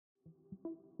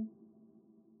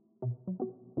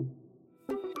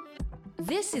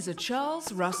This is a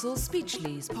Charles Russell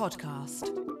Speechlys podcast.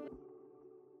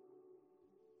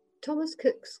 Thomas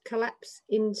Cook's collapse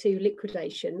into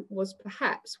liquidation was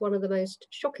perhaps one of the most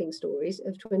shocking stories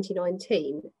of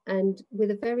 2019, and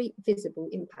with a very visible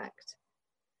impact.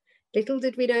 Little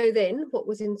did we know then what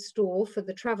was in store for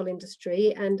the travel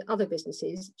industry and other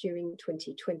businesses during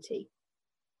 2020.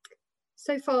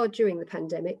 So far during the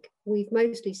pandemic, we've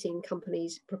mostly seen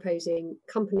companies proposing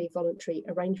company voluntary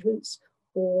arrangements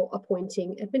or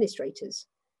appointing administrators,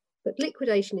 but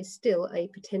liquidation is still a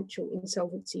potential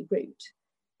insolvency route.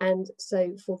 And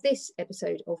so for this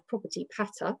episode of Property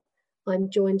Patter, I'm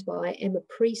joined by Emma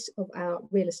Priest of our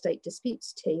Real Estate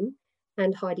Disputes team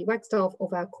and Heidi Wagstaff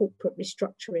of our Corporate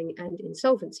Restructuring and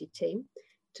Insolvency team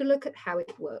to look at how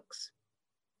it works.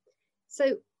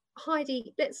 So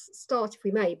Heidi, let's start, if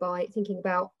we may, by thinking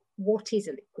about what is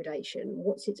a liquidation?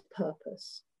 What's its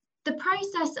purpose? The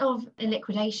process of a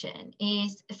liquidation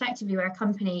is effectively where a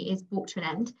company is brought to an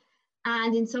end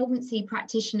and insolvency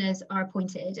practitioners are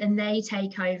appointed and they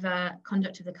take over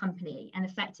conduct of the company, and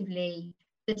effectively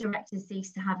the directors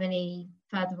cease to have any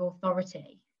further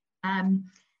authority.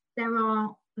 There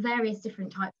are various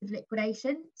different types of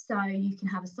liquidation. So you can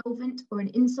have a solvent or an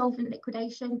insolvent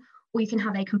liquidation, or you can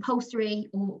have a compulsory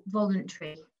or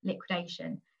voluntary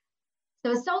liquidation.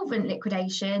 So a solvent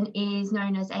liquidation is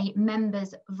known as a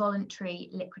members' voluntary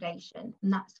liquidation,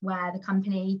 and that's where the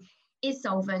company is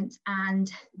solvent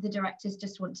and the directors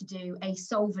just want to do a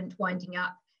solvent winding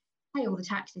up, pay all the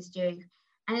taxes due,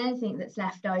 and anything that's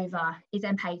left over is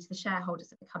then paid to the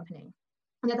shareholders of the company.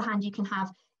 On the other hand, you can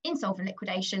have insolvent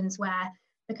liquidations where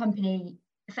the company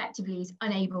effectively is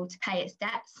unable to pay its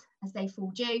debts as they fall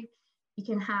due. You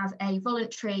can have a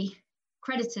voluntary,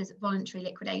 creditors' voluntary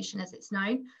liquidation as it's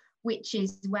known, which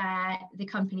is where the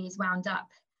company is wound up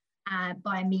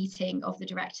by a meeting of the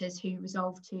directors who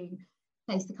resolve to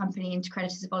place the company into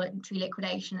creditors' voluntary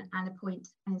liquidation and appoint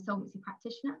an insolvency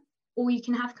practitioner. Or you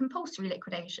can have compulsory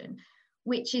liquidation,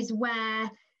 which is where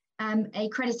a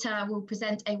creditor will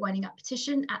present a winding up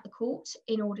petition at the court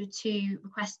in order to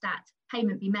request that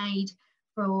payment be made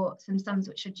for some sums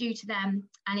which are due to them.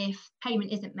 And if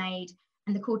payment isn't made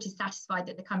and the court is satisfied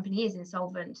that the company is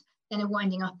insolvent, then a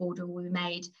winding up order will be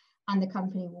made and the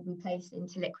company will be placed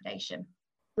into liquidation.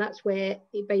 That's where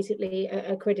basically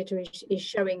a creditor is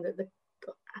showing that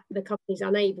the company is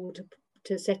unable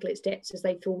to settle its debts as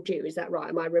they fall due. Is that right?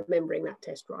 Am I remembering that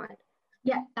test right?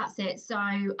 Yeah, that's it. So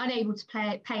unable to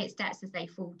pay its debts as they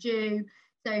fall due.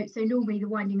 So normally the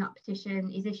winding up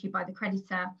petition is issued by the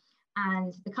creditor,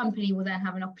 and the company will then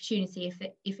have an opportunity,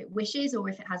 if it wishes or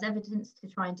if it has evidence, to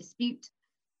try and dispute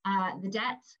the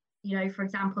debt. You know, for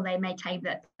example, they may claim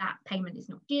that payment is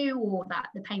not due, or that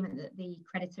the payment that the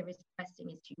creditor is requesting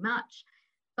is too much.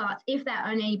 But if they're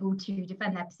unable to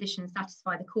defend their position and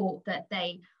satisfy the court that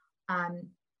they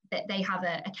have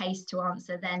a case to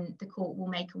answer, then the court will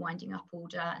make a winding up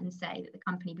order and say that the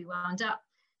company be wound up,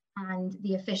 and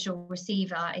the official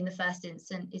receiver in the first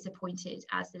instance is appointed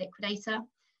as the liquidator.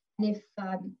 And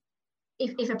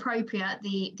if appropriate,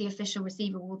 the official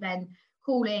receiver will then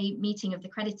call a meeting of the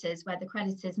creditors where the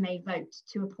creditors may vote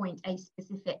to appoint a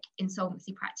specific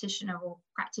insolvency practitioner or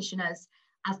practitioners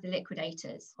as the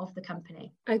liquidators of the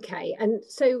company. Okay, and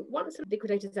so once the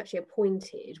liquidator is actually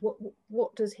appointed,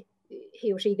 what does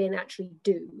he or she then actually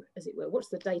do, as it were? What's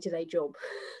the day-to-day job?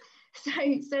 So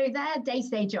their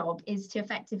day-to-day job is to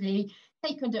effectively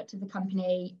take conduct of the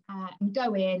company and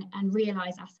go in and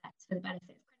realise assets for the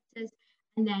benefit of creditors,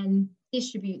 and then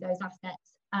distribute those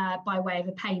assets by way of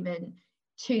a payment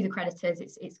to the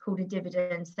creditors. It's called a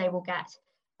dividend. So they will get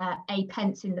a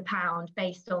pence in the pound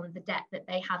based on the debt that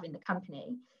they have in the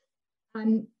company.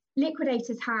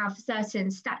 Liquidators have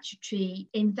certain statutory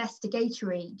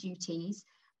investigatory duties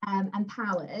and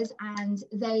powers, and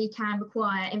they can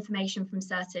require information from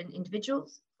certain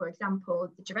individuals, for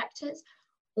example, the directors,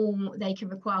 or they can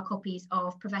require copies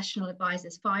of professional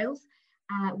advisors' files,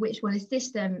 which will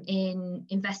assist them in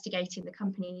investigating the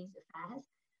company's affairs.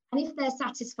 And if they're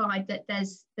satisfied that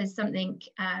there's something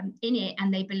in it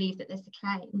and they believe that there's a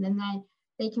claim, then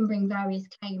they can bring various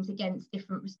claims against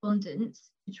different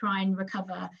respondents to try and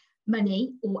recover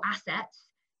money or assets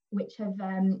which have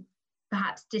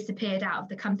perhaps disappeared out of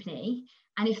the company.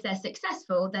 And if they're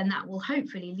successful, then that will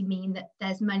hopefully mean that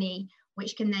there's money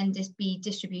which can then just be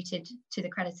distributed to the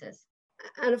creditors.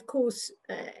 And of course,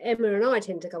 Emma and I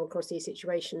tend to come across these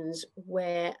situations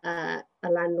where a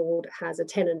landlord has a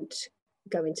tenant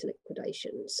go into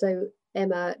liquidation. So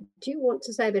Emma, do you want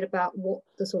to say a bit about what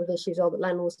the sort of issues are that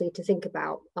landlords need to think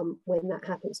about when that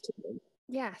happens to them?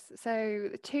 Yes, so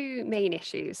the two main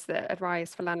issues that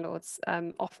arise for landlords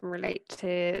often relate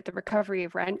to the recovery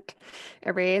of rent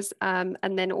arrears, and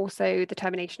then also the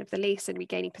termination of the lease and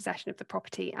regaining possession of the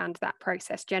property and that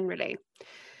process generally.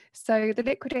 So the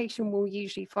liquidation will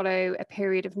usually follow a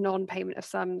period of non-payment of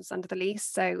sums under the lease,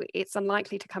 so it's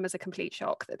unlikely to come as a complete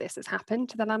shock that this has happened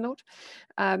to the landlord,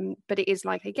 but it is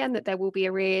likely again that there will be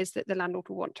arrears that the landlord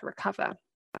will want to recover.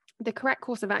 The correct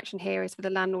course of action here is for the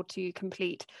landlord to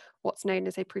complete what's known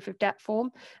as a proof of debt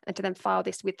form and to then file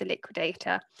this with the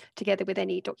liquidator together with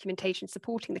any documentation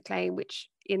supporting the claim, which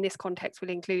in this context will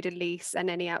include a lease and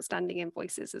any outstanding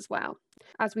invoices as well.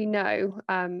 As we know,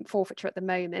 forfeiture at the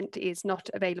moment is not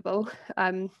available,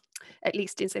 at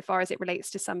least insofar as it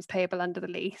relates to sums payable under the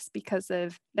lease because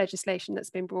of legislation that's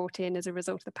been brought in as a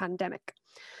result of the pandemic.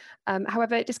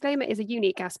 However, disclaimer is a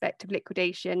unique aspect of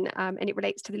liquidation, and it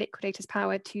relates to the liquidator's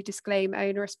power to disclaim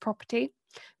onerous property,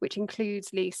 which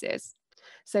includes leases.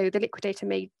 So the liquidator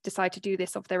may decide to do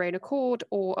this of their own accord,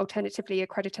 or alternatively, a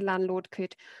creditor landlord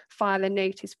could file a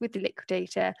notice with the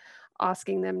liquidator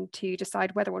asking them to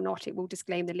decide whether or not it will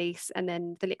disclaim the lease, and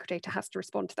then the liquidator has to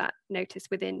respond to that notice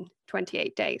within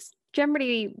 28 days.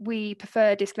 Generally, we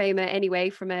prefer disclaimer anyway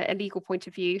from a legal point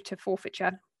of view to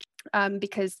forfeiture,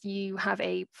 because you have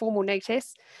a formal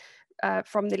notice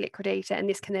from the liquidator, and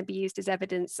this can then be used as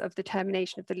evidence of the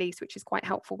termination of the lease, which is quite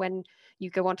helpful when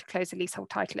you go on to close a leasehold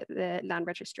title at the land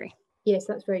registry. Yes,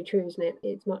 that's very true, isn't it?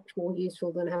 It's much more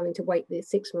useful than having to wait the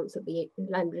 6 months that the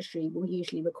land registry will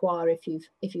usually require if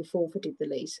you've forfeited the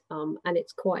lease. And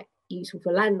it's quite useful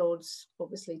for landlords,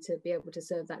 obviously, to be able to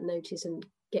serve that notice and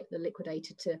get the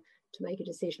liquidator to make a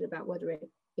decision about whether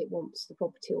it wants the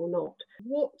property or not.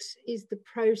 What is the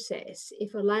process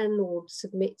if a landlord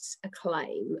submits a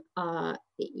claim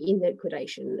in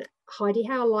liquidation? Heidi,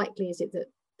 how likely is it that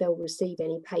they'll receive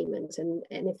any payment, and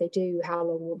if they do, how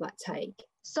long will that take?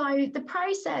 So the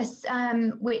process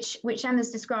which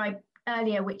Emma's described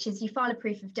earlier, which is you file a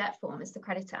proof of debt form as the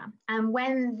creditor, and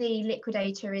when the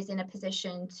liquidator is in a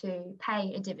position to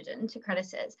pay a dividend to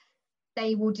creditors,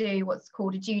 they will do what's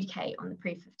called adjudicate on the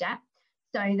proof of debt.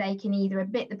 So they can either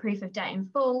admit the proof of debt in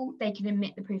full, they can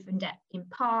admit the proof of debt in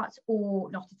part, or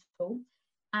not at all.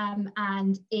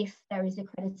 And if there is a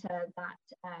creditor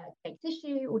that takes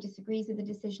issue or disagrees with the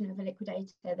decision of a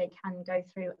liquidator, they can go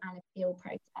through an appeal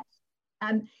process.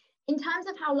 In terms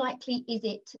of how likely is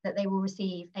it that they will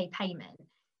receive a payment,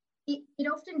 it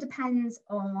often depends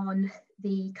on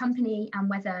the company and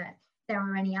whether there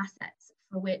are any assets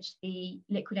for which the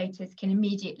liquidators can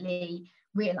immediately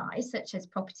realise, such as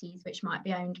properties which might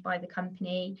be owned by the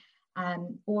company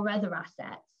or other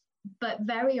assets. But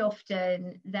very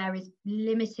often there is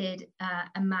limited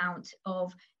amount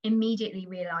of immediately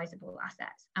realisable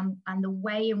assets. And the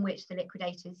way in which the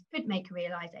liquidators could make a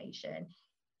realisation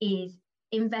is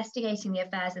investigating the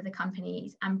affairs of the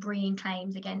companies and bringing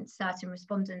claims against certain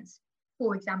respondents,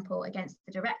 for example, against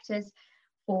the directors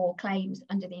for claims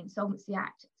under the Insolvency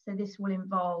Act. So this will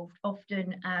involve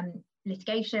often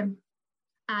litigation.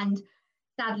 And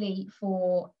sadly,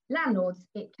 for landlords,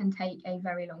 it can take a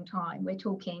very long time. We're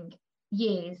talking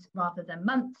years rather than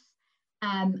months.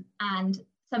 And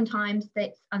sometimes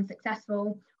it's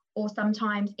unsuccessful, or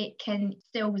sometimes it can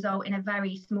still result in a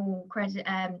very small credit,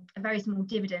 a very small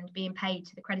dividend being paid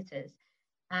to the creditors.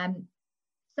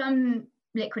 Some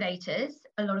liquidators,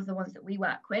 a lot of the ones that we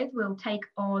work with, will take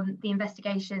on the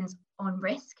investigations on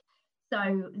risk.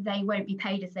 So they won't be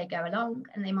paid as they go along,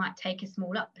 and they might take a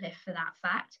small uplift for that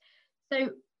fact. So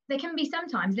there can be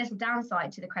sometimes little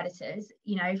downside to the creditors,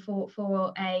 you know,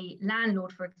 for a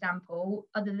landlord, for example,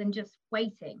 other than just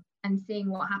waiting and seeing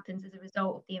what happens as a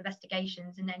result of the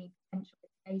investigations and any potential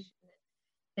litigation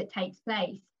that takes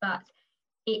place. But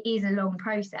it is a long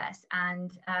process,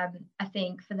 and I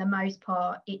think for the most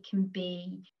part it can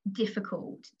be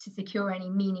difficult to secure any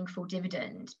meaningful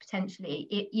dividend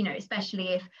potentially, especially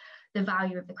if the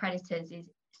value of the creditors is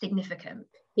significant.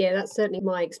 Yeah, that's certainly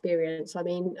my experience. I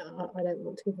mean, I don't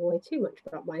want to give away too much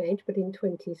about my age, but in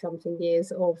 20-something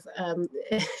years of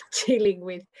dealing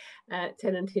with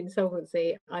tenant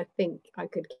insolvency, I think I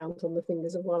could count on the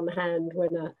fingers of one hand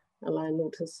when a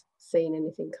landlord has seen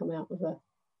anything come out of a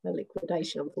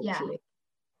liquidation, unfortunately.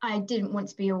 Yeah. I didn't want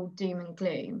to be all doom and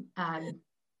gloom,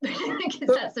 because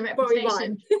that's the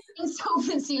reputation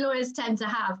insolvency lawyers tend to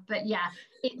have. But yeah,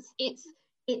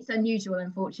 it's unusual,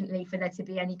 unfortunately, for there to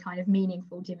be any kind of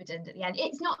meaningful dividend at the end.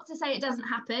 It's not to say it doesn't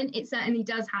happen. It certainly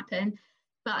does happen,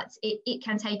 but it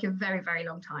can take a very, very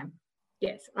long time.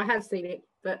 Yes, I have seen it,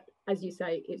 but as you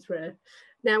say, it's rare.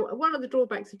 Now, one of the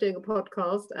drawbacks of doing a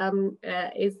podcast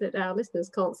is that our listeners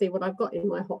can't see what I've got in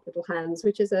my hot little hands,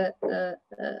 which is a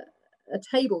a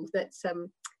table that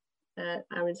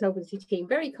our insolvency team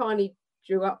very kindly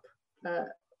drew up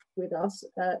with us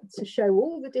to show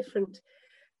all the different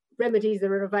remedies that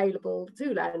are available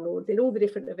to landlords in all the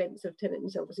different events of tenant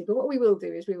insolvency. But what we will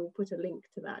do is we will put a link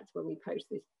to that when we post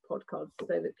this podcast so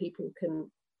that people can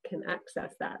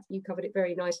access that. You covered it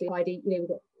very nicely, Heidi. We've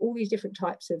got all these different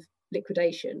types of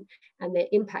liquidation, and their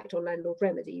impact on landlord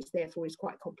remedies therefore is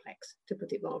quite complex, to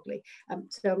put it mildly.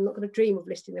 So I'm not going to dream of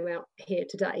listing them out here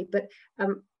today, but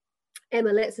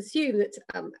Emma, let's assume that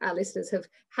our listeners have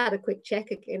had a quick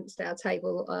check against our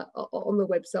table on the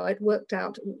website, worked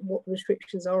out what the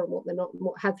restrictions are and what they're not and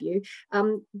what have you.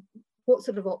 What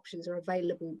sort of options are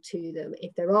available to them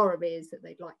if there are arrears that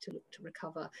they'd like to look to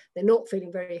recover? They're not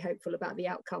feeling very hopeful about the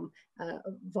outcome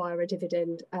via a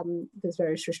dividend. There's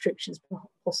various restrictions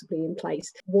possibly in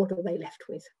place. What are they left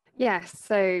with? Yes,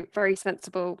 so very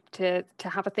sensible to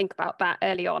have a think about that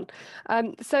early on.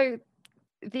 So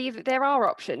there are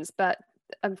options, but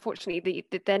unfortunately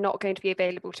they're not going to be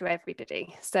available to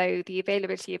everybody. So the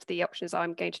availability of the options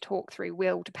I'm going to talk through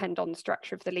will depend on the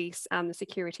structure of the lease and the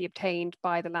security obtained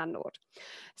by the landlord.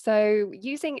 So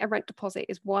using a rent deposit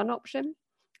is one option.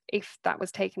 If that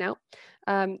was taken out,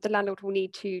 the landlord will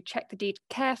need to check the deed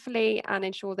carefully and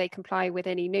ensure they comply with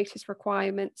any notice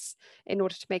requirements in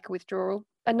order to make a withdrawal.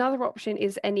 Another option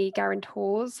is any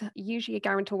guarantors. Usually a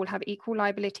guarantor will have equal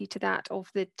liability to that of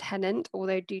the tenant,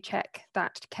 although do check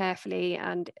that carefully,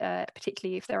 and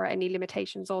particularly if there are any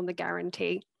limitations on the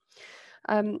guarantee.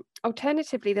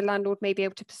 Alternatively, the landlord may be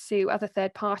able to pursue other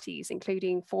third parties,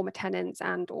 including former tenants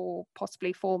and or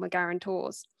possibly former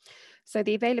guarantors. So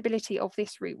the availability of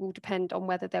this route will depend on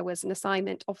whether there was an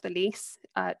assignment of the lease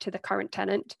to the current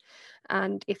tenant,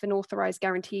 and if an authorised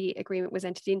guarantee agreement was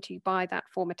entered into by that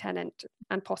former tenant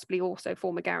and possibly also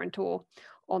former guarantor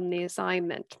on the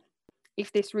assignment.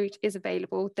 If this route is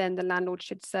available, then the landlord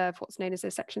should serve what's known as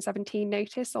a Section 17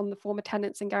 notice on the former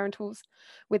tenants and guarantors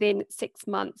within 6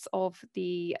 months of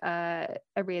the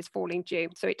arrears falling due.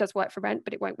 So it does work for rent,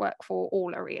 but it won't work for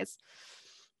all arrears.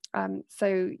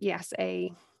 So yes,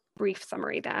 a brief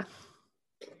summary there.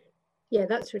 Yeah,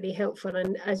 that's really helpful.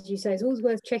 And as you say, it's always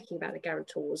worth checking about the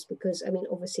guarantors because,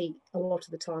 obviously, a lot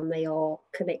of the time they are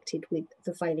connected with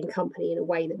the failing company in a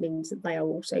way that means that they are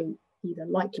also either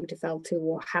likely to fail to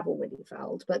or have already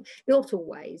failed, but not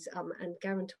always. And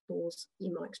guarantors,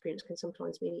 in my experience, can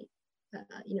sometimes be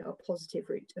a positive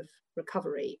route of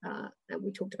recovery. And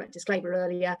we talked about disclaimer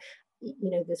earlier.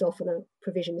 There's often a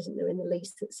provision, isn't there, in the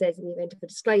lease that says in the event of a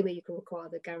disclaimer, you can require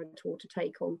the guarantor to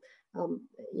take on, a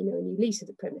new lease of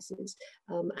the premises.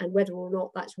 And whether or not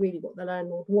that's really what the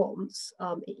landlord wants,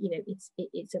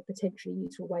 it's a potentially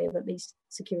useful way of at least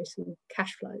securing some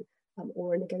cash flow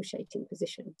or a negotiating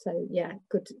position. So yeah,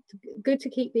 good to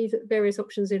keep these various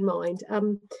options in mind.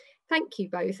 Thank you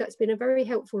both. That's been a very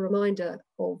helpful reminder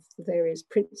of the various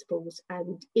principles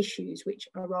and issues which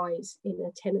arise in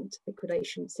a tenant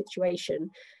liquidation situation.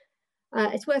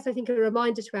 It's worth, I think, a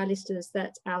reminder to our listeners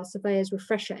that our Surveyor's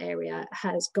Refresher area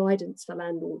has guidance for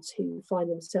landlords who find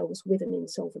themselves with an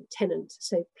insolvent tenant.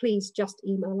 So please just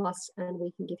email us and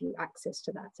we can give you access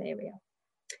to that area.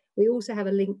 We also have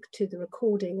a link to the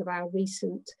recording of our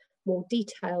recent, more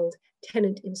detailed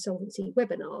tenant insolvency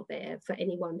webinar there for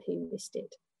anyone who missed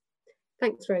it.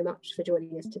 Thanks very much for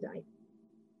joining us today.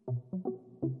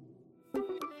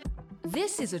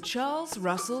 This is a Charles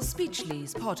Russell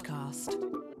Speechleys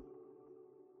podcast.